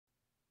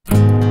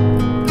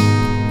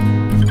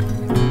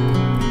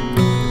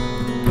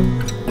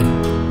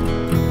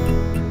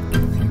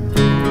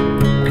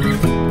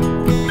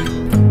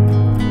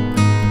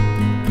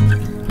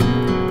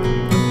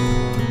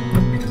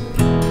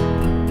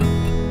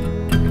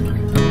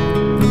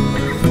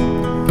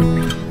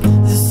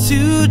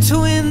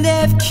twin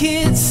deaf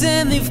kids,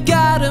 and they've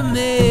gotta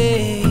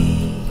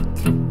make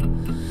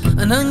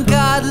an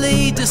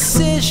ungodly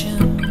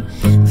decision.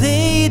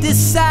 They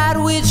decide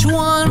which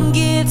one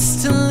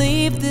gets to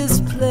leave this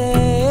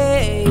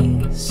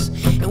place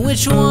and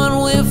which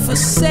one will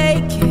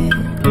forsake it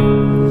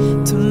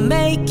to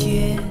make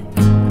it.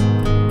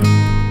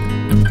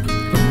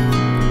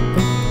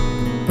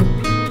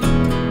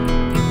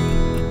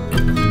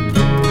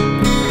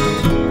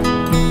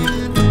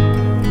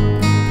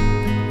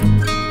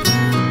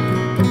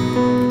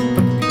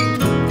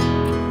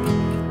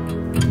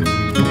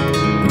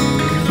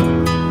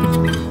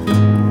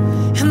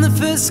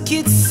 This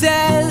kid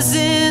says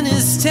in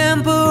his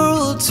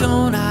temporal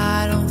tone,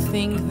 I don't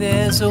think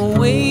there's a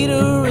way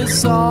to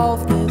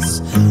resolve this.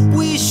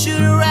 We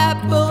should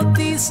wrap both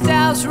these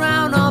styles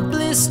round our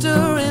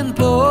blistering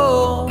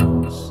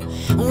bones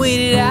and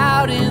wait it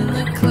out in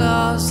the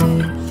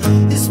closet.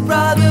 His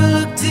brother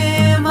looked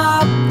him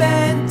up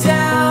and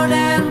down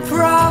and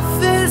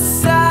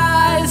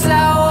prophesied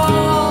how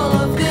all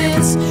of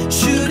this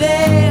should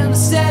end.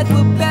 Said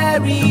we're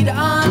buried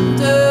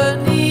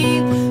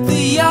underneath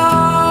the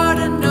yard.